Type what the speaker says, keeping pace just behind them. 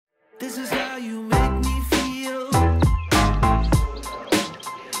This is how you make me feel.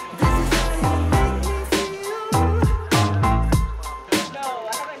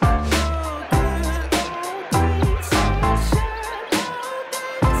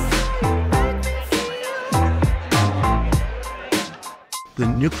 The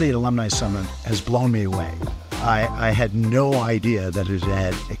Nucleate Alumni Summit has blown me away. I had no idea that it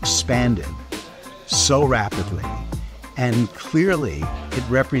had expanded so rapidly, and clearly it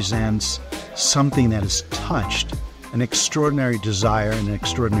represents something that has touched an extraordinary desire and an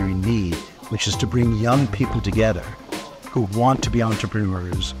extraordinary need, which is to bring young people together who want to be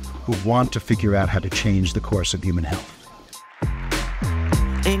entrepreneurs, who want to figure out how to change the course of human health.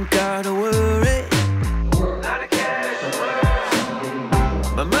 Ain't gotta worry.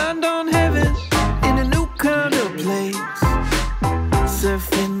 My mind on heaven in a new kind of place.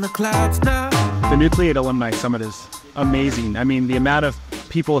 Surfing the clouds now. The Nucleate Alumni Summit is amazing. I mean, the amount of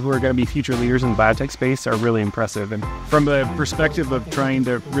people who are going to be future leaders in the biotech space are really impressive. And from the perspective of trying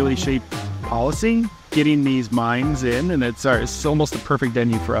to really shape policy, getting these minds in, and it's almost the perfect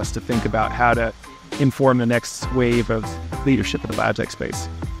venue for us to think about how to inform the next wave of leadership in the biotech space.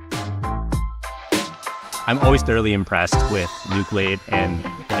 I'm always thoroughly impressed with Nucleate and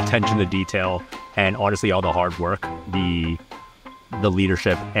the attention to detail, and honestly all the hard work the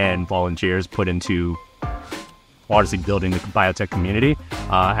leadership and volunteers put into honestly building the biotech community.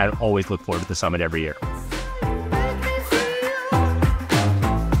 I always look forward to the summit every year.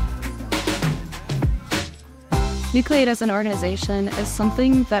 Nucleate as an organization is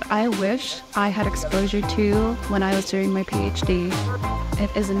something that I wish I had exposure to when I was doing my PhD.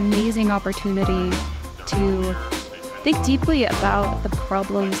 It is an amazing opportunity to think deeply about the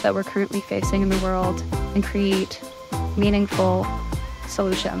problems that we're currently facing in the world and create meaningful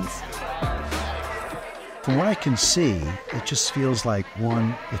solutions. From what I can see, it just feels like,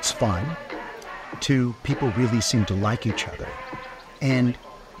 one, it's fun. Two, people really seem to like each other. And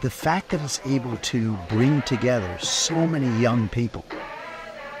the fact that it's able to bring together so many young people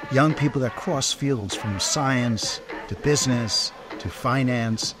that cross fields from science to business to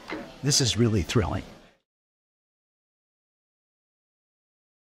finance, this is really thrilling.